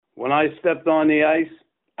When I stepped on the ice,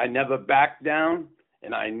 I never backed down,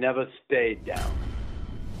 and I never stayed down.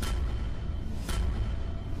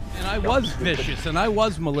 And I was vicious, and I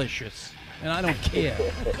was malicious, and I don't care.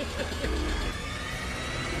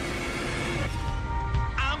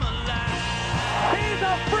 I'm alive. He's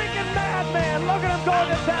a freaking madman. Look at him going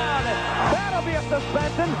to town. That'll be a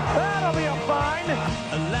suspension. That'll be a fine.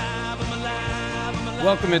 Alive, I'm alive, I'm alive.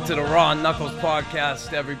 Welcome into the Raw Knuckles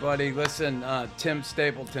podcast, everybody. Listen, Tim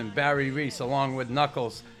Stapleton, Barry Reese, along with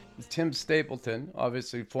Knuckles. Tim Stapleton,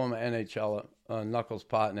 obviously former NHL Knuckles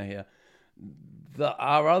partner here.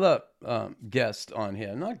 Our other guest on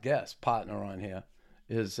here, not guest, partner on here,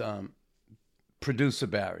 is producer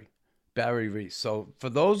Barry Reese. So for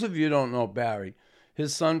those of you who don't know Barry,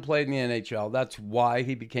 his son played in the NHL. That's why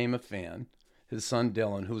he became a fan. His son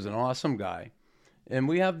Dylan, who's an awesome guy. And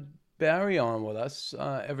we have Barry on with us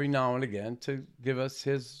every now and again to give us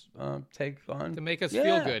his take on. To make us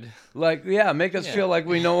feel good. Make us feel like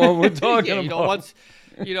we know what we're talking about.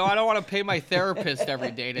 I don't want to pay my therapist every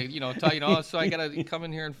day to, so I got to come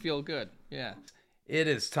in here and feel good. Yeah. It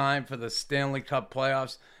is time for the Stanley Cup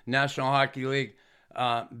Playoffs, National Hockey League.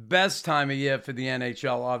 Best time of year for the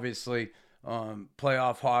NHL, obviously.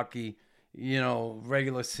 Playoff hockey,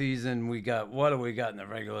 regular season. What do we got in the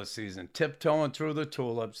regular season? Tiptoeing through the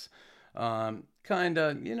tulips. Kind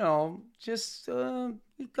of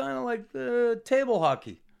like the table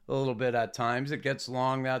hockey a little bit at times. It gets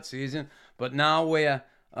long that season. But now we're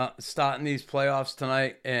starting these playoffs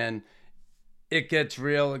tonight, and it gets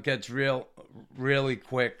real. It gets real really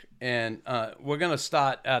quick. And we're going to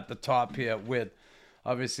start at the top here with,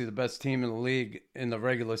 obviously, the best team in the league in the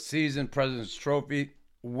regular season, President's Trophy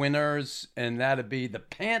winners, and that'd be the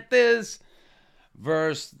Panthers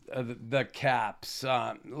versus the Caps.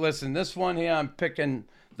 Listen, this one here, I'm picking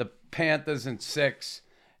the Panthers in 6.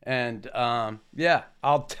 And,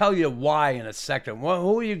 I'll tell you why in a second.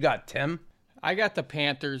 Who you got, Tim? I got the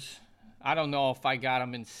Panthers. I don't know if I got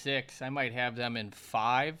them in 6. I might have them in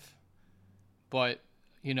 5. But,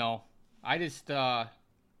 I just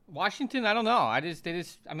Washington, I don't know.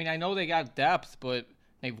 I know they got depth, but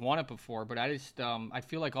they've won it before. But I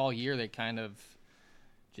feel like all year they kind of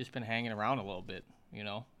just been hanging around a little bit,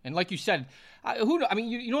 And like you said,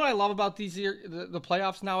 you know what I love about these the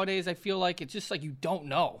playoffs nowadays? I feel like it's just like you don't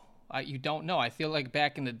know. You don't know. I feel like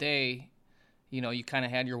back in the day, you kind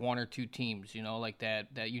of had your one or two teams, like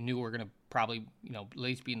that you knew were going to probably, at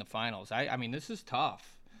least be in the finals. I mean, this is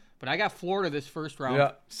tough. But I got Florida this first round.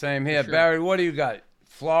 Yeah, same here. Sure. Barry, what do you got?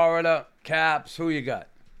 Florida, Caps, who you got?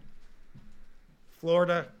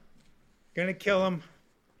 Florida, gonna kill them.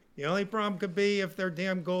 The only problem could be if their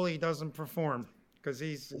damn goalie doesn't perform, because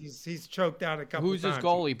he's choked out a couple times. Who's his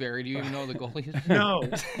goalie, Barry? Do you even know the goalie is? No,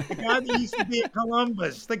 the guy that used to be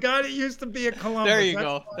at Columbus. There you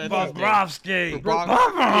go. Bobrovsky.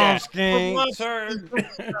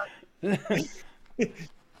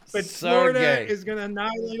 But Florida is going to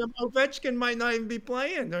annihilate him. Ovechkin might not even be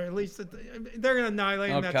playing, or at least they're going to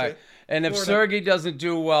annihilate him. Okay. And if Sergei doesn't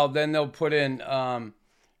do well, then they'll put in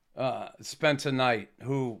Spencer Knight,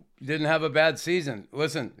 who didn't have a bad season.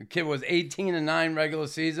 Listen, the kid was 18-9 regular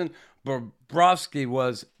season. Bobrovsky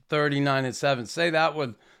was 39-7. Say that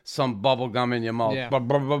with some bubble gum in your mouth. Yeah.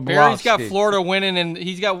 Barry's got Florida winning, and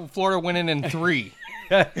he's got Florida winning in 3.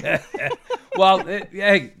 Well,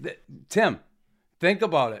 hey, Tim. Think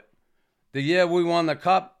about it. The year we won the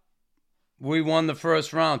Cup, we won the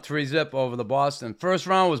first round, 3-0 over the Boston. First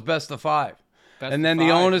round was best of 5. And then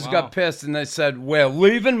the owners got pissed, and they said, we're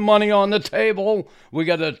leaving money on the table. We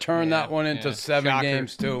got to turn that one into 7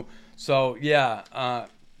 games, too. So, we got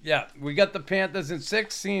the Panthers in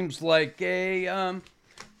 6. Seems like a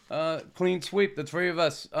clean sweep, the three of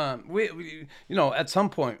us. We at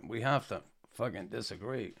some point, we have to fucking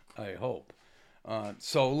disagree, I hope.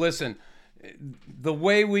 So, listen. The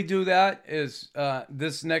way we do that is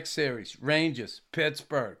this next series, Rangers,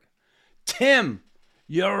 Pittsburgh. Tim,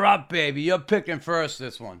 you're up, baby. You're picking first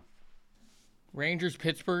this one. Rangers,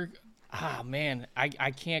 Pittsburgh. Ah, man, I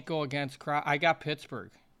can't go against I got Pittsburgh.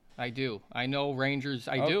 I do. I know Rangers.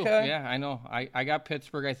 I do. Yeah, I know. I got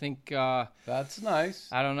Pittsburgh. I think. That's nice.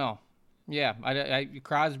 I don't know. Yeah,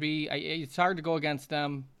 Crosby. It's hard to go against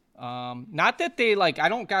them. Not that they I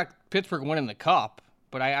don't got Pittsburgh winning the Cup.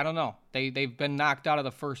 But I don't know. They've been knocked out of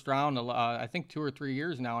the first round, I think 2 or 3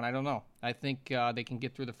 years now, and I don't know. I think they can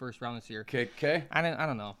get through the first round this year. Okay. I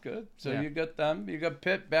don't know. Good. So you got them. You got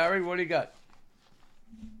Pitt. Barry, what do you got?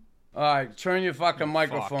 All right, turn your fucking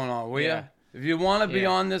microphone on, will you? If you want to be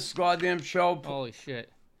on this goddamn show. Holy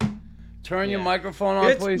shit. Turn your microphone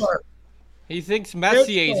on, please. He thinks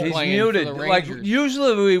Messier's playing muted. For the Rangers.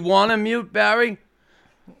 Usually we want to mute Barry,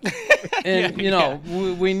 And,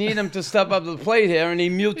 we need him to step up to the plate here, and he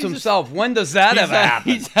mutes himself. When does that ever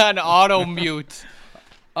happen? He's on auto mute.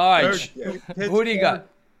 All right. Who do you got?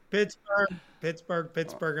 Pittsburgh.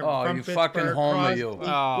 Oh, from you Pittsburgh. fucking homer, Crosby. you.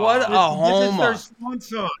 Oh. What a This is homer. their swan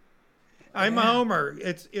song. I'm a homer.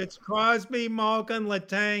 It's Crosby, Malkin,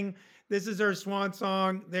 Letang. This is their swan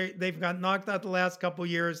song. They've got knocked out the last couple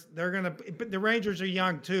years. But the Rangers are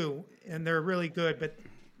young too, and they're really good. But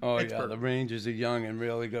Yeah, the Rangers are young and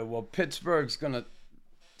really good. Well, Pittsburgh's gonna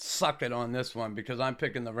suck it on this one because I'm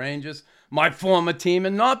picking the Rangers, my former team,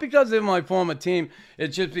 and not because they're my former team.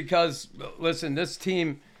 It's just because, listen, this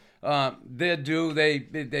team, they're due.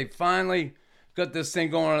 They finally got this thing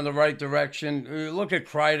going in the right direction. Look at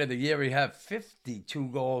Kreider. The year he had 52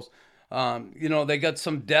 goals. They got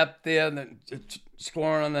some depth there,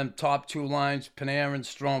 scoring on them top two lines. Panarin,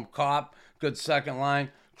 Strome, Kopp, good second line.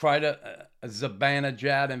 Kreider,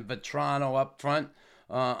 Zibanejad, and Vetrano up front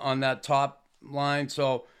on that top line.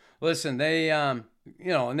 So, listen, they, and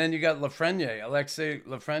then you got Lafreniere. Alexei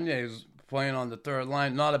Lafreniere is playing on the third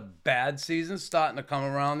line. Not a bad season, starting to come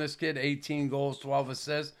around, this kid. 18 goals, 12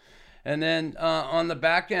 assists. And then on the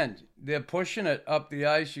back end, they're pushing it up the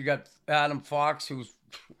ice. You got Adam Fox, who's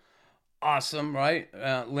awesome, right?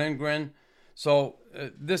 Lindgren. So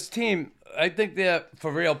this team, I think they're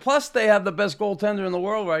for real. Plus, they have the best goaltender in the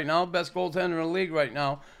world right now, best goaltender in the league right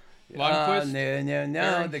now. Lundqvist?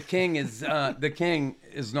 No. The king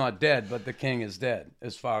is not dead, but the king is dead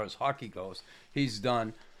as far as hockey goes. He's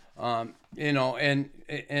done. And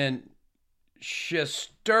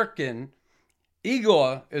Shesterkin,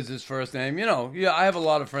 Igor is his first name. I have a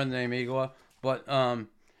lot of friends named Igor, but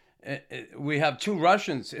we have two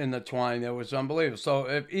Russians in the twine there, which is unbelievable. So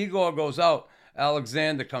if Igor goes out,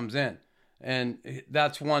 Alexander comes in, and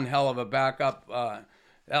that's one hell of a backup.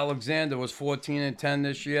 Alexander was 14-10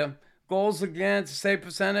 this year. Goals against, save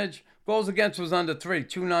percentage. Goals against was under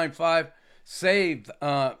 3.295. Save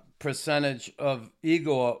percentage of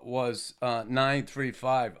Igor was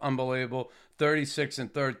 9.35. Unbelievable.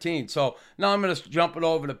 36-13. So now I'm going to jump it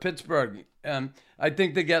over to Pittsburgh. I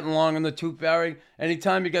think they're getting long in the tooth, Barry.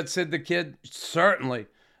 Anytime you get Sid the Kid, certainly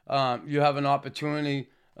you have an opportunity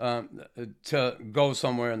to go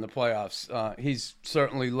somewhere in the playoffs. He's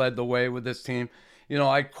certainly led the way with this team.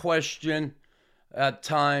 I question at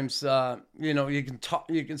times. You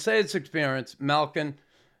can say it's experience. Malkin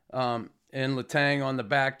and Letang on the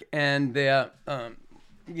back end there.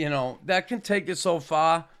 That can take you so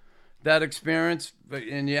far. That experience,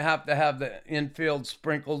 and you have to have the infield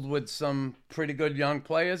sprinkled with some pretty good young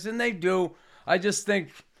players, and they do. I just think,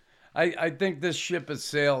 I think this ship has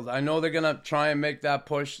sailed. I know they're gonna try and make that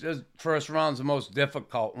push. This first round's the most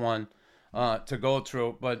difficult one to go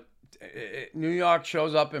through, but New York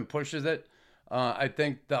shows up and pushes it. I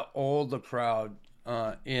think the older crowd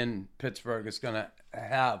in Pittsburgh is gonna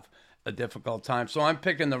have a difficult time. So I'm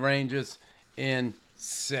picking the Rangers in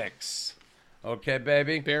 6. Okay,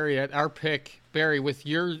 baby. Barry, at our pick, Barry, with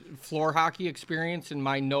your floor hockey experience and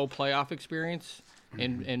my no playoff experience,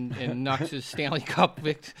 and Nux's Stanley Cup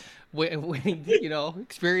winning,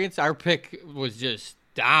 experience, our pick was just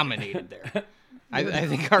dominated there. I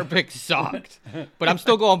think our pick sucked, but I'm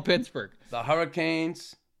still going Pittsburgh. The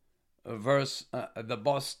Hurricanes versus the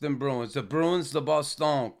Boston Bruins. The Bruins, the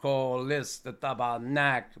Boston, Colis, the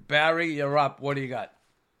Tabarnak. Barry, you're up. What do you got?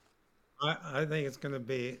 I think it's going to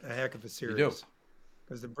be a heck of a series. You do?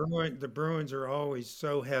 Because the Bruins are always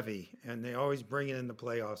so heavy, and they always bring it in the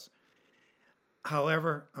playoffs.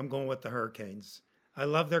 However, I'm going with the Hurricanes. I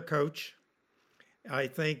love their coach. I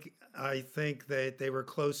think that they were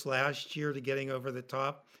close last year to getting over the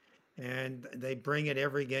top, and they bring it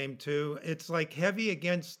every game too. It's like heavy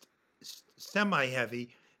against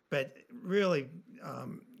semi-heavy, but really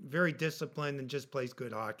very disciplined and just plays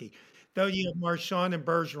good hockey. Though you have Marchand and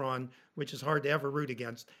Bergeron, which is hard to ever root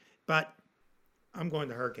against. But I'm going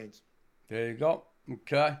to Hurricanes. There you go.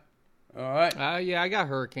 Okay. All right. Yeah, I got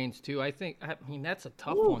Hurricanes too. I mean, that's a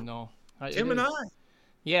tough one though. Tim and I.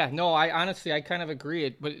 Yeah, no, I honestly kind of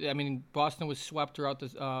agree. But I mean, Boston was swept throughout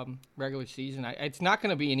this regular season. It's not going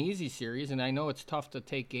to be an easy series, and I know it's tough to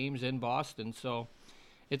take games in Boston, so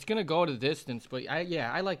it's going to go to distance. But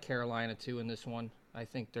I like Carolina too in this one. I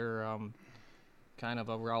think they're kind of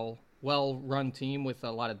a well-run team with a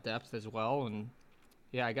lot of depth as well, and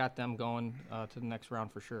yeah, I got them going to the next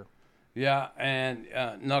round for sure. Yeah, and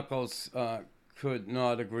Knuckles could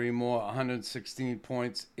not agree more. 116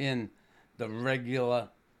 points in the regular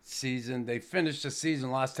season. They finished the season,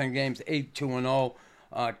 last 10 games, 8-2-0.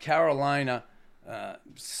 Carolina,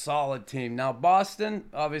 solid team. Now, Boston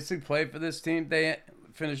obviously played for this team. They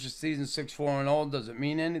finished the season 6-4-0. Does it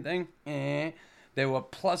mean anything? They were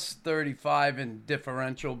plus 35 in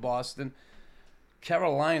differential, Boston.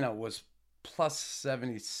 Carolina was plus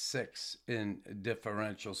 76 in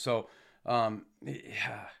differential. So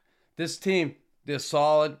yeah, this team, they're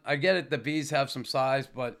solid. I get it, the Bees have some size,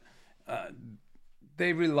 but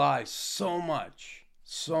they rely so much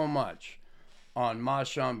on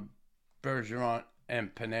Marchand, Bergeron,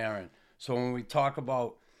 and Panarin. So when we talk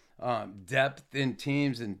about depth in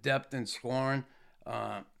teams and depth in scoring,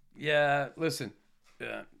 yeah, listen,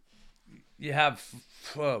 you have,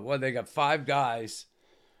 they got 5 guys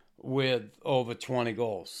with over 20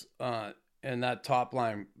 goals. And that top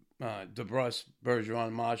line, DeBrus,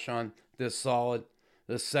 Bergeron, Marchand, they're solid.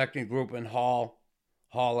 The second group in Hall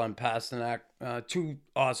and Pasternak, 2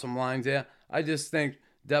 awesome lines there. I just think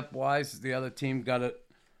depth-wise, the other team got it.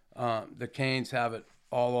 The Canes have it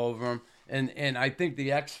all over them. And I think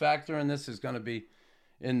the X factor in this is going to be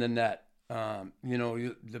in the net.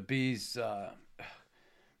 The Bees,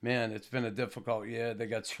 man, it's been a difficult year. They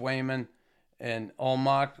got Swayman and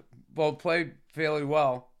Ullmark, both played fairly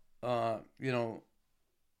well. Ullmark,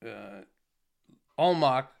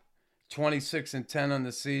 26-10 on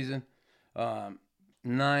the season,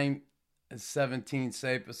 9-17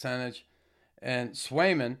 save percentage, and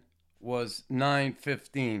Swayman was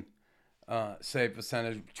 9-15 save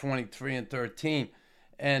percentage, 23-13.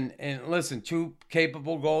 And listen, 2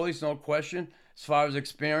 capable goalies, no question. As far as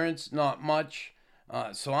experience, not much.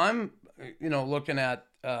 So I'm, looking at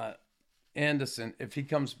Anderson. If he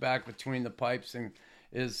comes back between the pipes and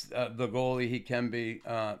is the goalie he can be,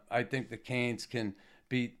 I think the Canes can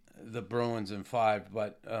beat the Bruins in 5.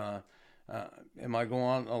 But am I going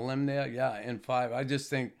on a limb there? Yeah, in 5. I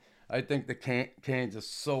think the Canes are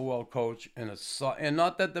so well coached and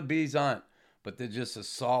not that the Bees aren't, but they're just a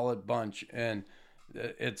solid bunch. And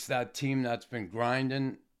it's that team that's been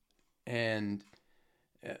grinding and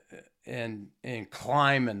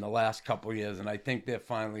climbing the last couple of years, and I think they're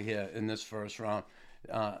finally here in this first round.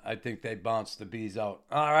 I think they bounced the Bees out.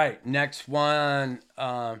 All right, next one.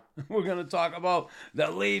 We're going to talk about the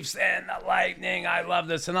Leafs and the Lightning. I love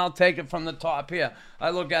this, and I'll take it from the top here.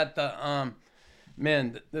 I look at the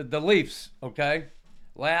Leafs, okay?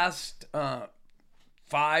 Last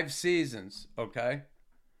 5 seasons, okay?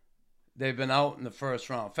 They've been out in the first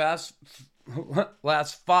round. Last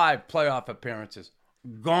 5 playoff appearances,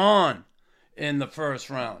 gone in the first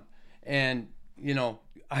round. And,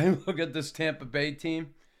 I look at this Tampa Bay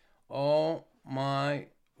team. Oh, my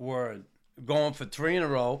word. Going for 3 in a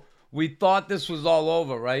row. We thought this was all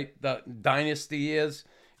over, right? The dynasty years.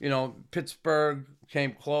 Pittsburgh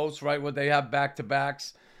came close, right? Where they have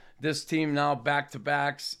back-to-backs. This team now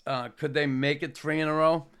back-to-backs. Could they make it 3 in a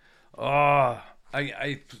row? Oh,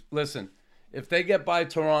 I listen, if they get by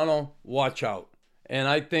Toronto, watch out. And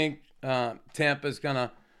I think Tampa's going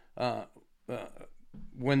to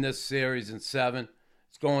win this series in 7.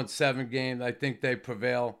 It's going 7 games. I think they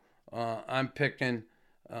prevail. I'm picking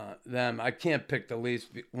them. I can't pick the Leafs.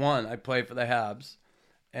 One, I play for the Habs.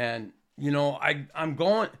 And, I'm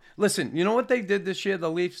going. Listen, you know what they did this year,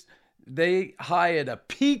 the Leafs? They hired a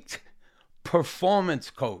peak performance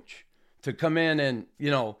coach to come in and,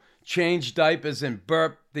 change diapers and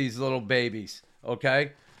burp these little babies,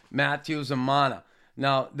 okay? Matthews and Mana.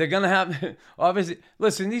 Now, they're going to have, obviously,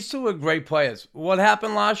 listen, these 2 are great players. What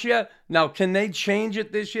happened last year? Now, can they change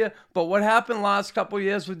it this year? But what happened last couple of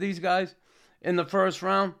years with these guys in the first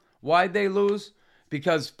round? Why'd they lose?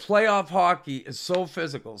 Because playoff hockey is so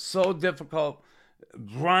physical, so difficult,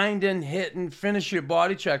 grinding, hitting, finish your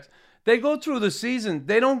body checks. They go through the season,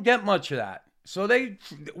 they don't get much of that. So they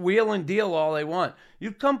wheel and deal all they want.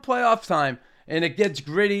 You come playoff time and it gets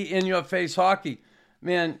gritty, in-your-face hockey.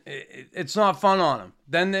 Man, it's not fun on them.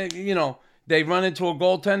 Then they run into a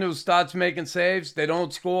goaltender who starts making saves. They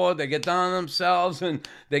don't score. They get down on themselves, and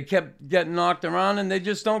they kept getting knocked around, and they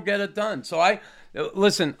just don't get it done. So I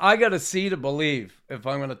got to see to believe if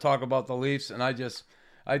I'm going to talk about the Leafs, and I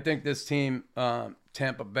think this team,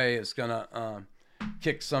 Tampa Bay, is going to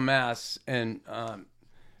kick some ass and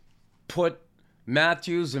put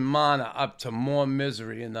Matthews and Mana up to more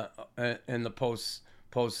misery in the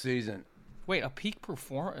postseason. Wait, a peak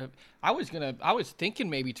performer? I was thinking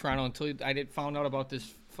maybe Toronto until I found out about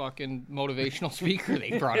this fucking motivational speaker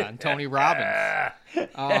they brought on, Tony Robbins.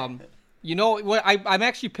 What? I'm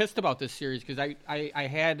actually pissed about this series because I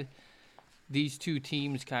had these 2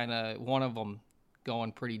 teams kind of, one of them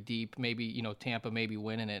going pretty deep. Maybe, Tampa maybe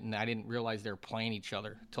winning it, and I didn't realize they were playing each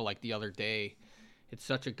other till like the other day. It's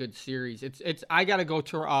such a good series. I got to go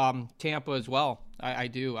to Tampa as well. I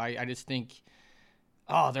do. I just think,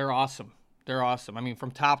 they're awesome. They're awesome. I mean, from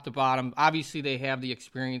top to bottom, obviously they have the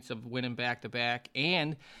experience of winning back-to-back.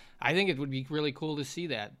 And I think it would be really cool to see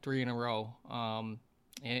that 3 in a row.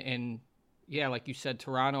 And yeah, like you said,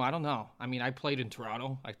 Toronto, I don't know. I mean, I played in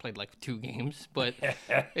Toronto. I played like 2 games, but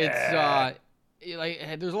it's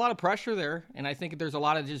like there's a lot of pressure there, and I think there's a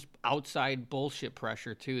lot of just outside bullshit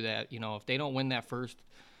pressure too. That if they don't win that first,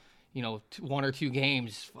 1 or 2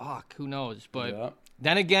 games, fuck, who knows? But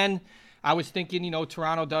then again, I was thinking,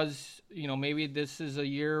 Toronto does, maybe this is a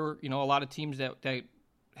year. A lot of teams that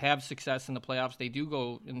have success in the playoffs, they do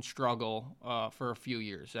go and struggle for a few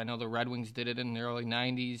years. I know the Red Wings did it in the early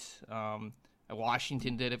 90s.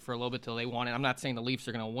 Washington did it for a little bit till they won it. I'm not saying the Leafs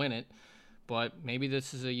are going to win it, but maybe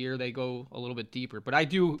this is a year they go a little bit deeper. But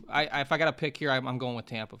if I got to pick here, I'm going with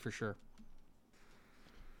Tampa for sure.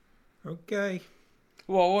 Okay.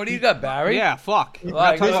 Well, what do you got, Barry? Yeah, fuck. We're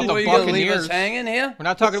not talking about the Buccaneers hanging here. We're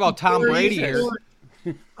not talking about Tom Brady here.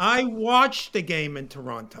 I watched the game in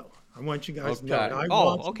Toronto. I want you guys to know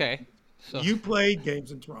that. Okay. So. You played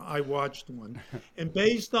games in Toronto. I watched one. And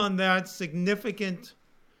based on that, significant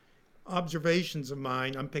observations of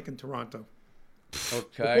mine, I'm picking Toronto.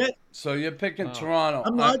 Okay. So you're picking Toronto.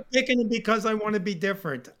 I'm not picking it because I want to be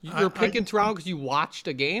different. You're picking Toronto because you watched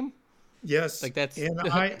a game? Yes. Like that's and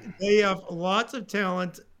they have lots of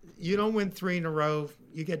talent. You don't win 3 in a row,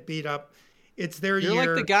 you get beat up. It's their year.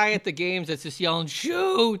 You're like the guy at the games that's just yelling,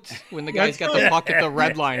 shoot, when the guy's got the puck at the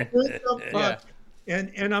red line. Yeah.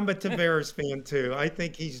 And I'm a Tavares fan too. I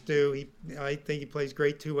think he's due. I think he plays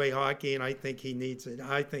great 2-way hockey, and I think he needs it.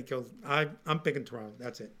 I think I'm picking Toronto.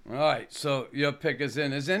 That's it. All right. So your pick is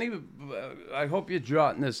in. I hope you're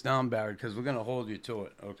jotting this down, Barry, because we're gonna hold you to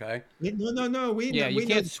it. Okay. No. You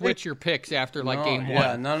can't switch your picks after game 1.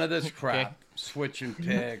 Yeah, none of this crap. Okay. Switching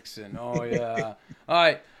picks and all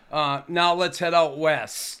right. Now let's head out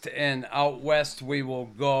west, and out west we will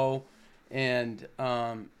go, and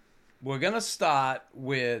we're going to start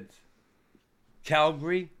with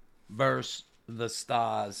Calgary versus the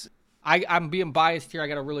Stars. I'm being biased here. I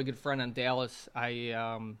got a really good friend in Dallas.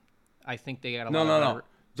 I think they got a lot of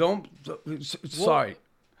No. Sorry.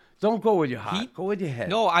 Don't go with your heart. Go with your head.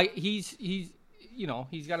 No, he's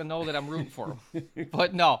got to know that I'm rooting for him.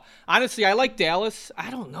 But no, honestly, I like Dallas. I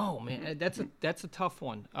don't know, man. That's a tough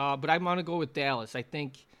one. But I'm going to go with Dallas. I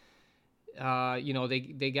think,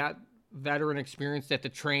 they got veteran experience at the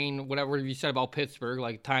train, whatever you said about Pittsburgh,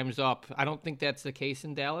 like time's up. I don't think that's the case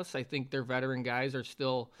in Dallas. I think their veteran guys are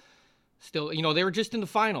still, they were just in the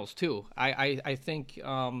finals too. I think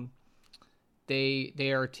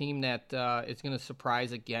they are a team that is going to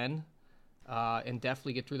surprise again and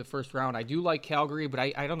definitely get through the first round. I do like Calgary, but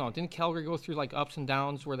I don't know. Didn't Calgary go through like ups and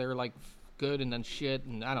downs where they were like good and then shit,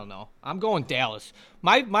 and I don't know. I'm going Dallas.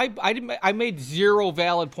 I made 0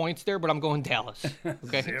 valid points there, but I'm going Dallas.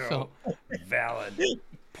 Okay, 0 valid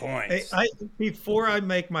points. Hey, before I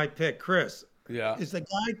make my pick, Chris. Yeah. Is the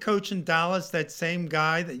guy coaching Dallas that same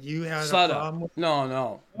guy that you had Sutter. a problem with?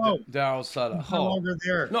 No. Oh. Daryl Sutter. No longer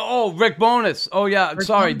there. No, Rick Bonus. Oh, yeah.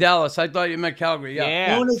 Sorry, Dallas. I thought you meant Calgary.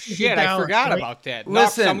 Yeah. Shit, I forgot about that.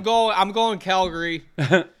 Listen. I'm going Calgary.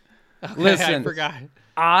 Okay, Listen. I forgot.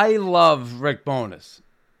 I love Rick Bonus.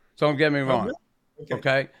 Don't get me wrong.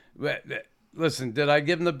 Okay? Listen, did I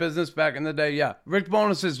give him the business back in the day? Yeah. Rick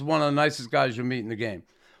Bonus is one of the nicest guys you'll meet in the game.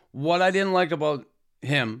 What I didn't like about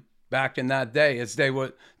him back in that day is they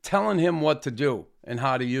were telling him what to do and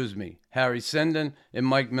how to use me. Harry Sinden and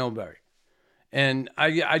Mike Milbury. And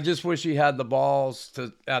I just wish he had the balls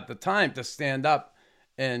at the time to stand up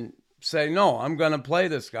and say, no, I'm going to play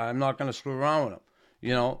this guy. I'm not going to screw around with him.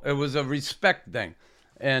 It was a respect thing.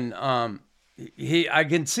 And I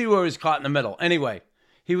can see where he's caught in the middle. Anyway,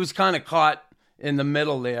 he was kind of caught in the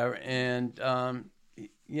middle there. And,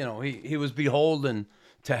 he was beholden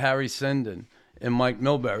to Harry Sinden and Mike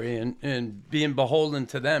Milbury. And being beholden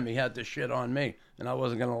to them, he had to shit on me. And I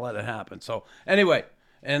wasn't going to let it happen. So, anyway,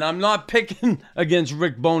 and I'm not picking against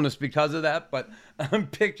Rick Bonus because of that, but I'm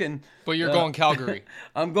picking. But you're going Calgary.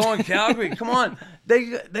 I'm going Calgary. Come on. They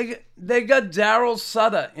got Daryl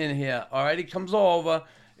Sutter in here. All right. He comes over.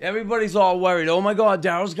 Everybody's all worried. Oh, my God,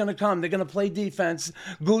 Daryl's going to come. They're going to play defense.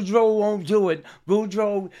 Goudreau won't do it.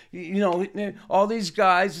 Goudreau, all these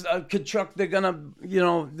guys, Kachuk, they're going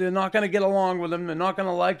to, they're not going to get along with him. They're not going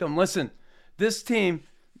to like him. Listen, this team,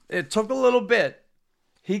 it took a little bit.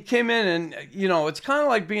 He came in and, it's kind of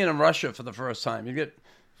like being in Russia for the first time. You get,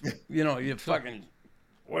 you fucking,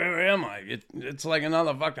 where am I? It's like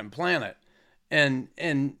another fucking planet. And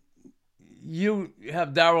you have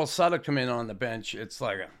Daryl Sutter come in on the bench. It's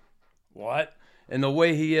like, what? And the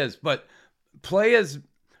way he is. But players,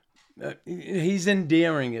 he's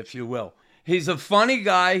endearing, if you will. He's a funny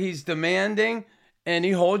guy. He's demanding, and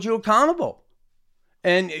he holds you accountable.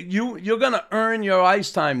 And you're going to earn your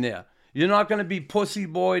ice time there. You're not going to be pussy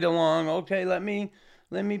boyed along. Okay, let me,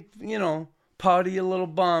 powder your little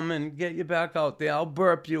bum and get you back out there. I'll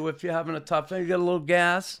burp you if you're having a tough time. You got a little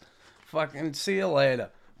gas. Fucking see you later.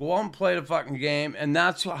 Go out and play the fucking game. And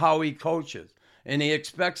that's how he coaches. And he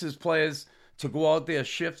expects his players to go out there,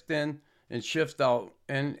 shift in and shift out,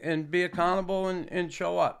 and be accountable and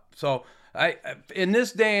show up. So in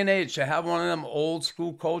this day and age, to have one of them old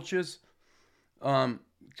school coaches, kind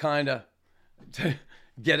of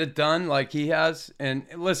get it done like he has. And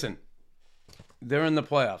listen, they're in the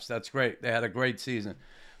playoffs. That's great. They had a great season.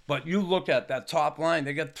 But you look at that top line,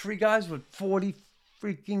 they got 3 guys with 40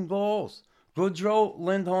 freaking goals. Goodrow,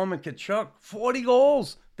 Lindholm, and Kachuk, 40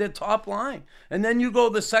 goals, their top line. And then you go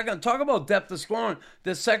the second, talk about depth of scoring,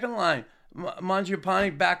 the second line,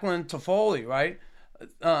 Mangiapane, Backlund, Toffoli, right?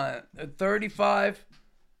 35,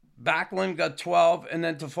 Backlund got 12, and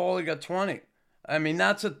then Toffoli got 20. I mean,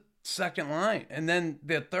 that's a second line. And then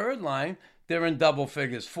their third line, they're in double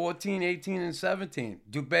figures, 14, 18, and 17.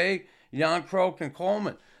 Dubé, Jankrook, and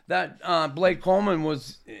Coleman. That Blake Coleman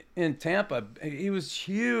was in Tampa. He was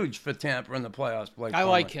huge for Tampa in the playoffs, Blake Coleman. I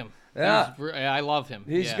like him. Yeah. I love him.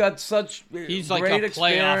 He's got such he's great like a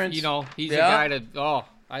playoff, experience. He's a guy to,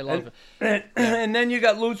 I love it. And then you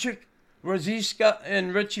got Lucic, Rosiska,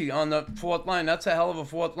 and Richie on the fourth line. That's a hell of a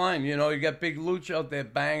fourth line. You got Big Luch out there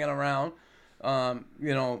banging around. God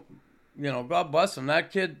bless him.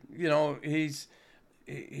 That kid,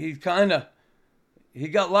 he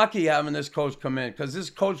got lucky having this coach come in, because this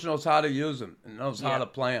coach knows how to use him and knows how to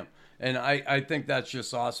play him. And I think that's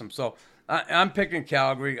just awesome. So I'm picking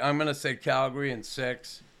Calgary. I'm going to say Calgary in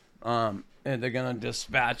 6. And they're going to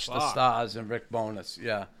dispatch the Stars and Rick Bowness.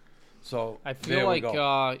 Yeah. So I feel like, you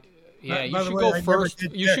By the should way, go I first.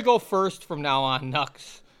 never did You pick. should go first from now on,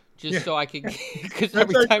 Nux. Just so I can, because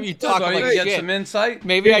every time you talk so about you can get shit, some insight.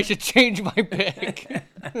 maybe I should change my pick.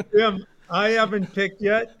 Jim, I haven't picked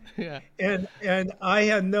yet, Yeah. and I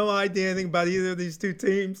had no idea anything about either of these two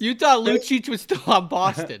teams. You thought Lucic was still on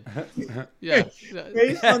Boston. Yeah.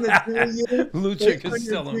 Based on the 2 years, Lucic based on is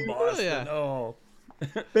still your in team, Boston. Yeah. Oh.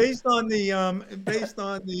 based on the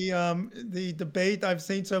debate I've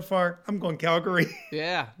seen so far, I'm going Calgary.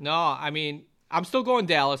 Yeah. No, I mean, I'm still going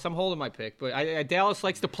Dallas. I'm holding my pick, but Dallas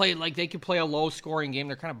likes to play like they can play a low-scoring game.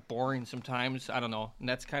 They're kind of boring sometimes. I don't know, and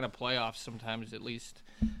that's kind of playoffs sometimes, at least.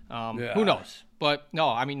 Who knows? But no,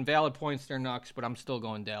 I mean, valid points. They're Nux, but I'm still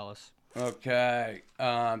going Dallas. Okay.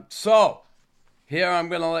 So here I'm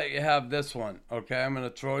going to let you have this one. Okay, I'm going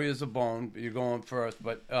to throw you as a bone, but you're going first.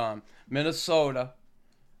 But Minnesota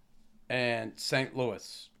and St.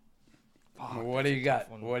 Louis. What do you got?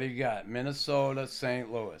 What do you got? Minnesota, St.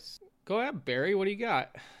 Louis. Go ahead, Barry. What do you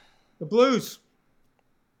got? The Blues.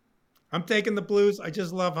 I'm taking the Blues. I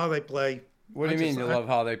just love how they play. What do you mean you love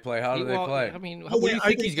how they play? How do they play? I mean, what do you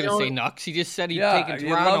think he's going to say, Nux? He just said he'd taken you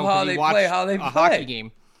Toronto love how because they he watched play, how they a play. hockey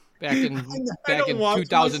game back in I don't watch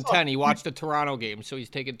 2010. He watched a Toronto game, so he's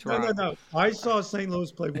taking Toronto. No. I saw St.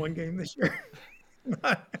 Louis play one game this year.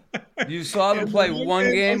 You saw them play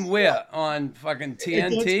one game where? On fucking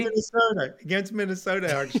TNT? Against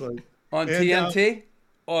Minnesota, actually. On And, TNT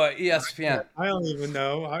or ESPN? I don't even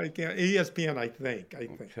know. I can't. ESPN, I think.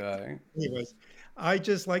 Okay. Anyways, I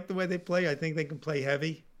just like the way they play. I think they can play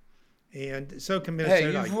heavy, and so can Hey,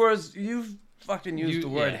 Minnesota. you've fucking used the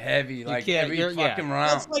word heavy like can't- every you're- fucking yeah.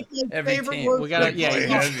 round. That's like my Every favorite team. word. We gotta, They play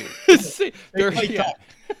yeah. heavy. They're, Play yeah, tough.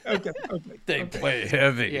 Okay. They play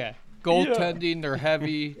heavy. yeah. Goaltending, they're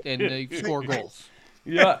heavy, and they score goals.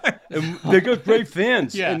 Yeah, and they got great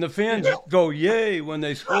fans, Yeah. and the fans go yay when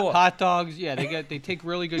they score. Hot dogs, yeah, they take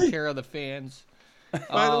really good care of the fans.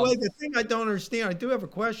 By the way, the thing I don't understand, I do have a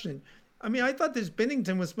question. I mean, I thought this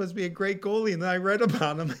Binnington was supposed to be a great goalie, and then I read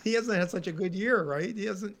about him. He hasn't had such a good year, right? He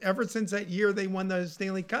hasn't, ever since that year they won the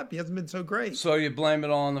Stanley Cup, he hasn't been so great. So you blame it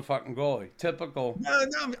all on the fucking goalie. Typical. No,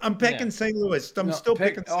 I'm picking St. Louis. I'm No, still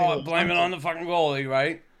picking St. Louis. blame it on the fucking goalie,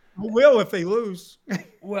 right? I will if they lose.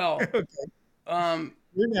 Well, Okay.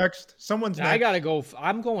 You're next. Someone's next. I gotta go.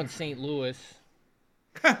 I'm going St. Louis.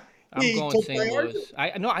 I'm He going took St. my Louis.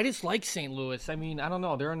 argument. I just like St. Louis. I mean, I don't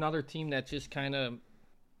know. They're another team that just kind of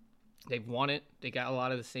they've won it. They got a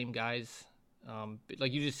lot of the same guys.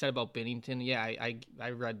 Like you just said about Binnington. Yeah, I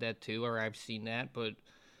read that too, or I've seen that. But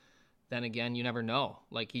then again, you never know.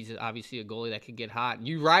 Like he's obviously a goalie that could get hot.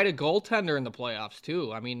 You ride a goaltender in the playoffs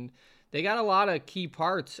too. I mean, they got a lot of key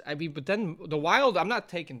parts. I mean, but then the Wild. I'm not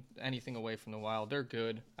taking anything away from the Wild. They're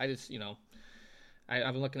good. I just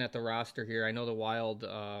I'm looking at the roster here. I know the Wild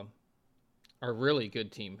are a really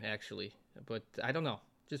good team, actually. But I don't know.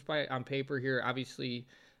 Just on paper here, obviously,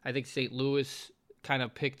 I think St. Louis kind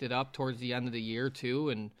of picked it up towards the end of the year too,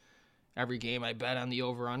 and every game I bet on the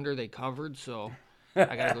over/under they covered, so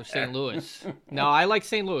I gotta go St. Louis. No, I like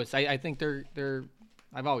St. Louis. I think they're.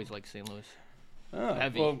 I've always liked St. Louis. Oh,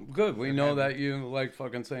 Heavy. well, good. We know that you like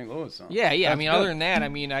fucking St. Louis. Huh? Yeah. That's I mean, good. other than that, I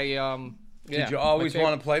mean, Did you always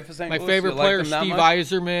want to play for St. My Louis? favorite You like player, them that Steve much?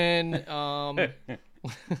 Yzerman.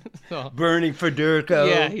 So, Bernie Federico.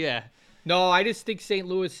 yeah. No, I just think St.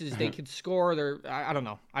 Louis is they can score. I don't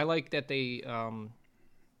know. I like that they.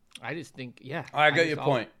 I just think I got your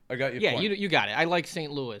point. I got your point. Yeah, you got it. I like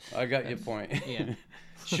St. Louis. I got your point. Yeah.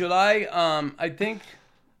 Should I? I think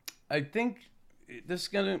this is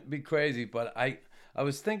gonna be crazy, but I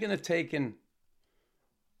was thinking of taking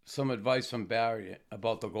some advice from Barry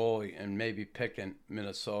about the goalie and maybe picking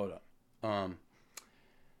Minnesota. And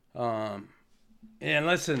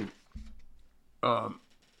listen,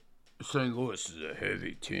 St. Louis is a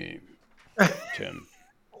heavy team, Tim.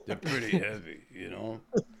 They're pretty heavy, you know.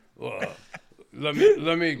 Let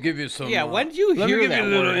me give you some. Yeah, when did you let hear me give that you a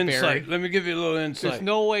little word, insight. Barry? Let me give you a little insight. There's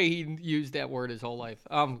no way he used that word his whole life.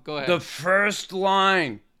 Go ahead. The first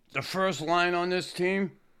line on this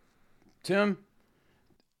team, Tim,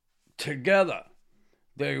 together,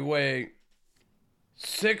 they weigh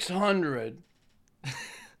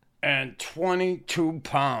 622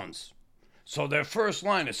 pounds. So their first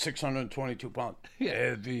line is 622 pounds.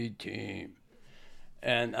 Heavy team.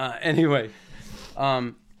 And anyway,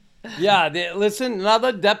 listen,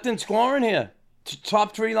 another depth in scoring here.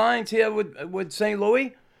 Top three lines here with St.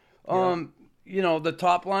 Louis. You know, the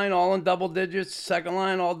top line all in double digits. Second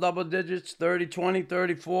line all double digits. 30, 20,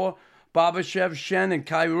 34. Barbashev, Shen, and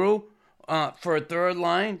Kyrou. For a third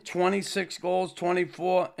line, 26 goals,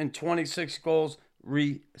 24, and 26 goals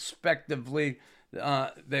respectively.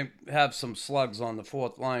 They have some slugs on the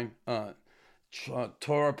fourth line.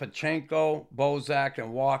 Toropachenko, Bozak,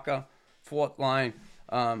 and Walker. Fourth line.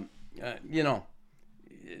 You know,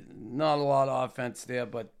 not a lot of offense there,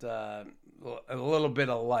 but a little bit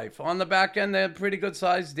of life. On the back end, they're pretty good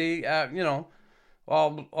size D. You know,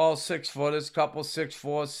 all 6 footers, couple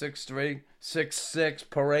 6'4", 6'3", 6'6".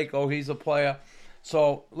 Parayko, he's a player.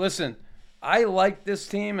 So listen, I like this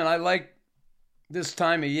team, and I like this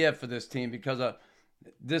time of year for this team because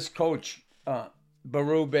this coach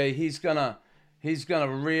Berube, he's gonna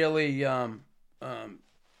really you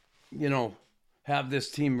know, have this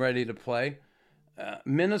team ready to play.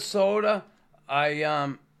 Minnesota,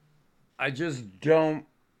 I just don't.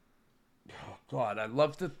 Oh God, I'd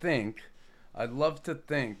love to think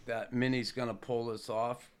that Minnie's gonna pull this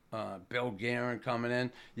off. Bill Guerin coming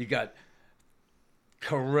in. You got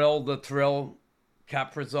Kirill the Thrill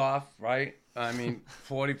Kaprizov, right? I mean,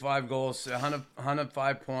 45 goals,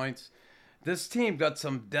 105 points. This team got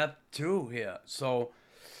some depth too here. So,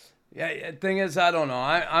 yeah. Thing is, I don't know.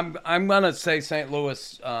 I'm gonna say St.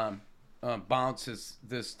 Louis bounces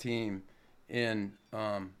this team in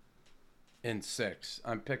 6.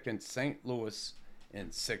 I'm picking St. Louis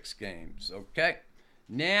in 6 games. Okay.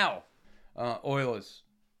 Now, Oilers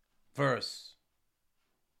versus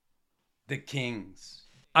the Kings.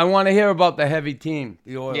 I want to hear about the heavy team,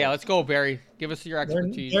 the Oilers. Yeah, let's go, Barry. Give us your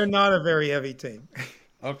expertise. They're not a very heavy team.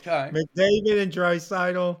 Okay. McDavid and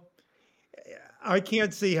Draisaitl, I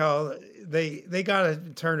can't see how they got to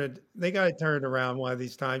turn it. They got to turn it around one of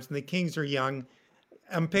these times. And the Kings are young.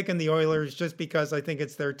 I'm picking the Oilers just because I think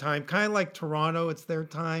it's their time. Kind of like Toronto, it's their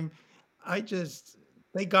time.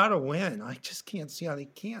 They got to win. I just can't see how they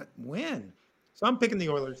can't win. So I'm picking the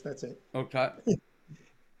Oilers. That's it. Okay.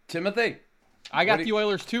 Timothy. I got the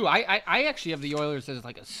Oilers too. I actually have the Oilers as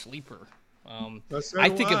like a sleeper. I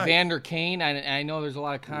think of Vander Kane. I know there's a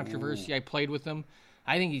lot of controversy. I played with him.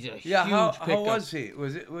 I think he's a huge how pickup. was he?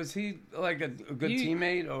 Was he like a good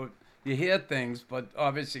teammate? Or you hear things, but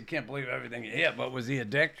obviously you can't believe everything you hear. But was he a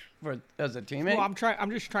dick as a teammate? Well, I'm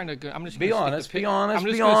just trying to. I'm just be honest. Be honest.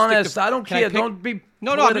 Be honest. honest. I don't care. Don't be.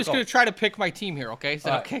 No, I'm just going to try to pick my team here. Okay,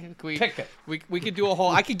 so okay, pick it. We could do a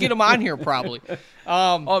whole. I could get him on here probably.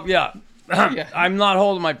 Oh yeah. I'm not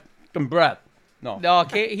holding my breath. No.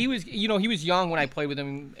 Okay. He was young when I played with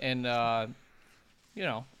him, and I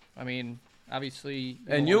mean, obviously.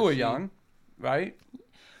 And you were young, right?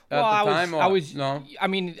 Well, At the time, I was. No. I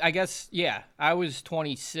mean, I guess I was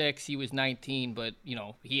 26. He was 19, but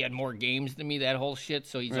he had more games than me. That whole shit.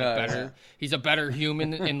 So he's He's a better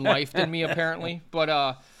human in life than me apparently.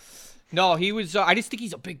 But no, he was. I just think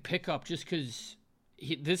he's a big pickup just because.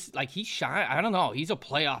 He shine. I don't know. He's a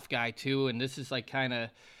playoff guy too, and this is like kind of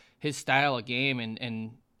his style of game.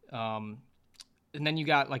 And then you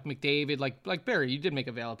got like McDavid, like Barry. You did make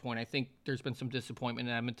a valid point. I think there's been some disappointment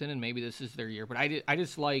in Edmonton, and maybe this is their year. But I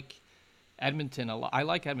just like Edmonton a lot. I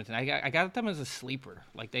like Edmonton. I got them as a sleeper.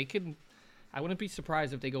 Like they could. I wouldn't be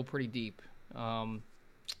surprised if they go pretty deep.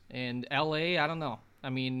 And LA, I don't know. I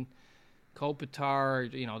mean,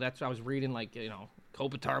 Kopitar, that's what I was reading. Like,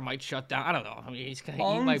 Kopitar might shut down. I don't know. I mean,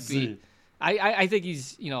 he might be. I think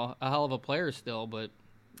he's, a hell of a player still, but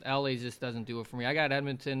LA just doesn't do it for me. I got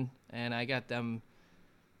Edmonton, and I got them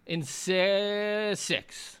in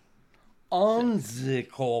 6. Anzi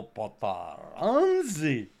Kopitar.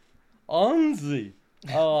 Anzi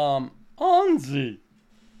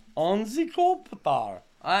Kopitar.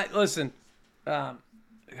 Listen. By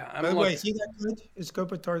the way, is he that good? Is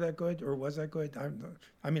Kopitar that good, or was that good?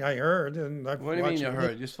 I mean, I heard, and I've What do you mean you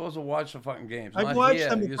heard? You're supposed to watch the fucking games. I've watched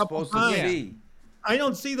them a You're couple supposed times. to see. I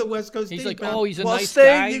don't see the West Coast He's team. like, oh, he's a Well, nice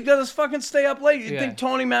guy. You gotta fucking stay up late. You think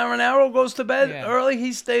Tony Marinaro goes to bed early?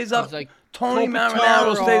 He stays up. He's like, Tony Kopitar,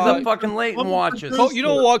 Marinaro stays up fucking late and watches. You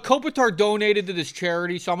know what? Kopitar donated to this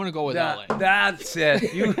charity, so I'm going to go with LA. That's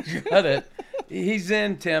it. You got it. He's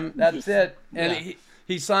in, Tim. That's it. And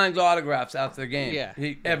he signs autographs after the game. Yeah.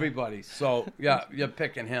 Everybody. So, yeah, you're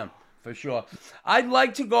picking him for sure. I'd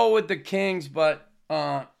like to go with the Kings, but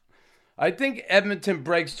I think Edmonton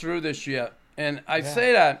breaks through this year. And I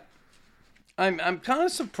say that I'm kind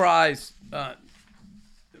of surprised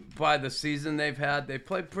by the season they've had. They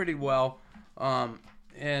played pretty well, and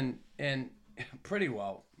pretty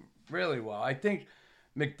well, really well. I think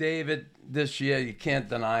McDavid this year, you can't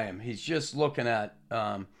deny him. He's just looking at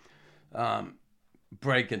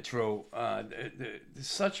breaking through.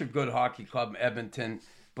 Such a good hockey club, Edmonton,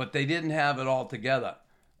 but they didn't have it all together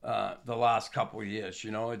the last couple of years.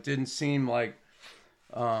 It didn't seem like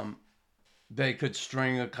they could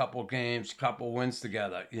string a couple games, couple wins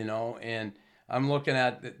together, and I'm looking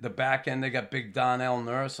at the back end. They got big Donnell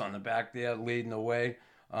Nurse on the back there leading the way.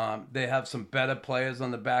 They have some better players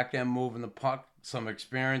on the back end moving the puck, some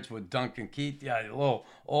experience with Duncan Keith. Yeah, a little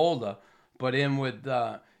older, but in with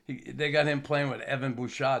they got him playing with Evan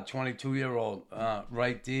Bouchard, 22-year-old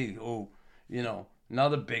right D, who,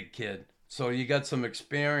 another big kid. So you got some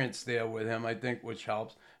experience there with him, I think, which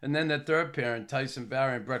helps. And then the third pairing, Tyson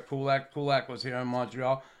Barrie and Brett Kulak. Kulak was here in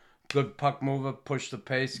Montreal. Good puck mover, push the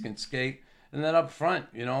pace, can skate. And then up front,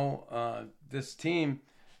 this team,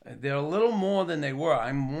 they're a little more than they were.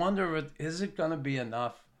 I'm wondering, is it going to be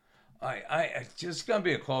enough? It's just going to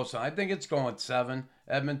be a close one. I think it's going 7.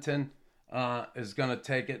 Edmonton is going to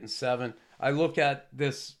take it in 7. I look at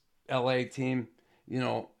this LA team,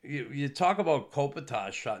 you talk about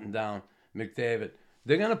Kopitar shutting down McDavid.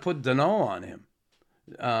 They're going to put Danault on him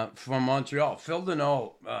from Montreal. Phil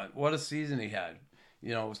Danault, what a season he had.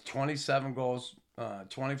 It was 27 goals,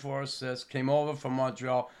 24 assists, came over from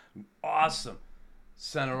Montreal. Awesome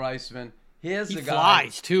center iceman. He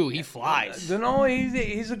flies, too. He flies. No,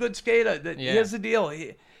 he's a good skater. Here's the deal.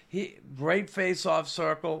 He great face-off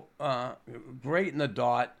circle, great in the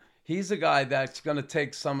dot. He's a guy that's going to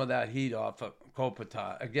take some of that heat off of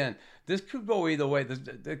Kopitar. Again, this could go either way.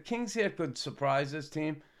 The Kings here could surprise this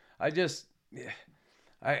team. I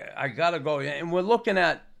got to go. And we're looking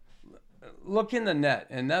at the net,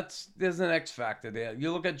 and there's an X factor there.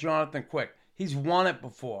 You look at Jonathan Quick. He's won it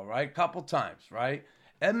before, right? Couple times, right?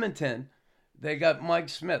 Edmonton, they got Mike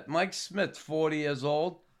Smith. Mike Smith's 40 years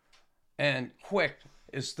old, and Quick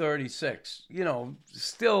is 36.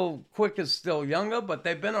 Still, Quick is still younger, but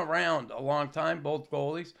they've been around a long time, both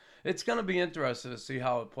goalies. It's going to be interesting to see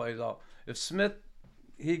how it plays out. If Smith,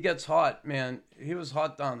 he gets hot, man, he was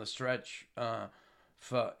hot down the stretch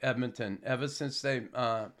for Edmonton. Ever since they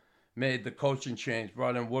made the coaching change,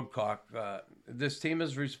 brought in Woodcock, this team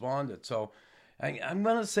has responded. So I'm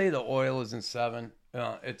going to say the Oilers in 7.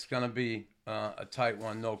 It's going to be a tight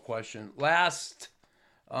one, no question. Last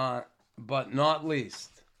but not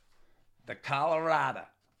least, the Colorado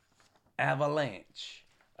Avalanche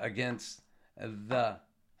against the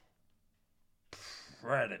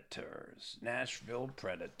Predators, Nashville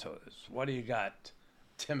Predators. What do you got,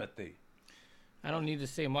 Timothy? I don't need to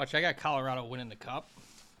say much. I got Colorado winning the cup.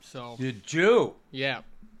 So Did you? Yeah.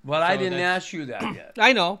 But I didn't ask you that yet.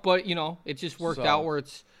 I know, but it just worked out where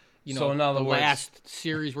it's so in other the words, last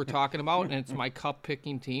series we're talking about, and it's my cup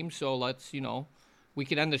picking team. So let's we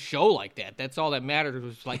could end the show like that. That's all that mattered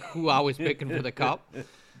was like who I was picking for the cup.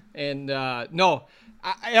 And no,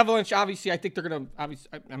 Avalanche. Obviously, I think they're gonna.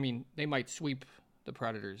 I mean, they might sweep the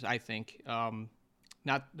Predators. I think.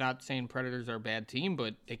 Not saying Predators are a bad team,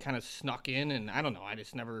 but they kind of snuck in, and I don't know. I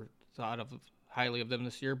just never thought highly of them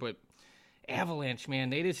this year, but. Avalanche, man,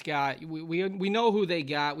 they just got. We know who they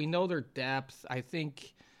got. We know their depth. I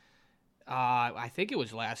think it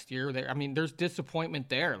was last year. There's disappointment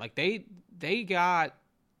there. Like they got.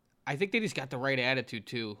 I think they just got the right attitude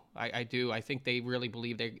too. I do. I think they really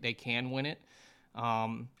believe they can win it.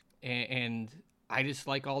 And I just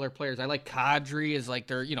like all their players. I like Kadri is like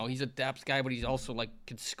he's a depth guy, but he's also like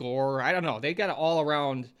can score. I don't know. They got an all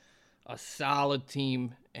around a solid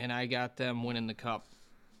team, and I got them winning the cup.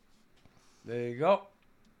 There you go.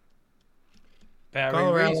 Barry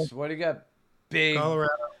Colorado. Reese, what do you got?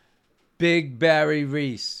 Colorado. Big Barry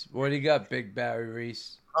Reese. What do you got, Big Barry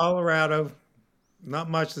Reese? Colorado.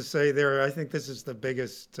 Not much to say there. I think this is the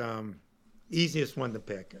biggest, easiest one to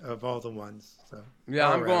pick of all the ones. So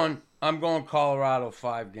yeah, Colorado. I'm going Colorado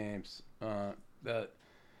 5 games. The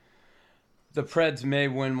Preds may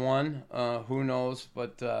win one. Who knows?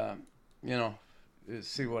 But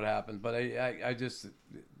see what happens. But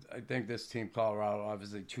I think this team, Colorado,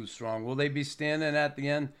 obviously too strong. Will they be standing at the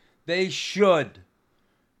end? They should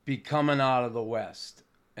be coming out of the West.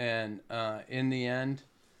 And in the end,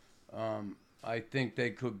 I think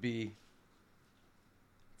they could be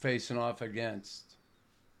facing off against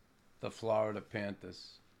the Florida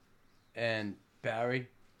Panthers. And Barry,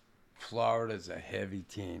 Florida's a heavy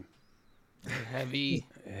team. Heavy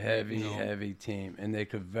team. And they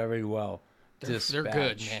could very well They're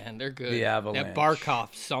good, man. They're good. The Avalanche. That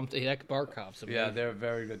Barkov's amazing. Yeah, they're a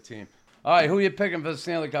very good team. All right, who are you picking for the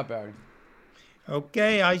Stanley Cup, Barry?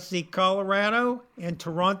 Okay, I see Colorado and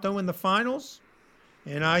Toronto in the finals.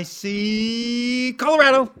 And I see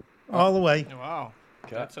Colorado all the way. Wow.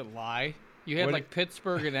 Okay. That's a lie. You had What- like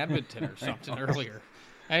Pittsburgh and Edmonton or something earlier.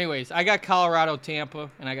 Anyways, I got Colorado, Tampa,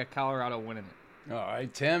 and I got Colorado winning it. All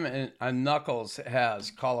right, Tim and Knuckles has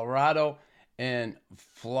Colorado and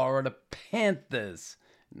Florida Panthers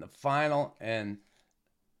in the final, and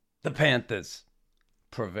the Panthers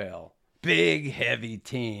prevail. Big, heavy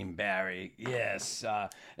team, Barry. Yes.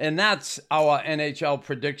 And that's our NHL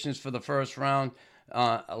predictions for the first round.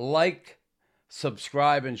 Like,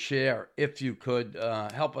 subscribe, and share if you could.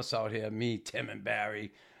 Help us out here, me, Tim, and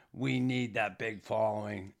Barry. We need that big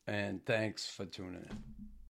following, and thanks for tuning in.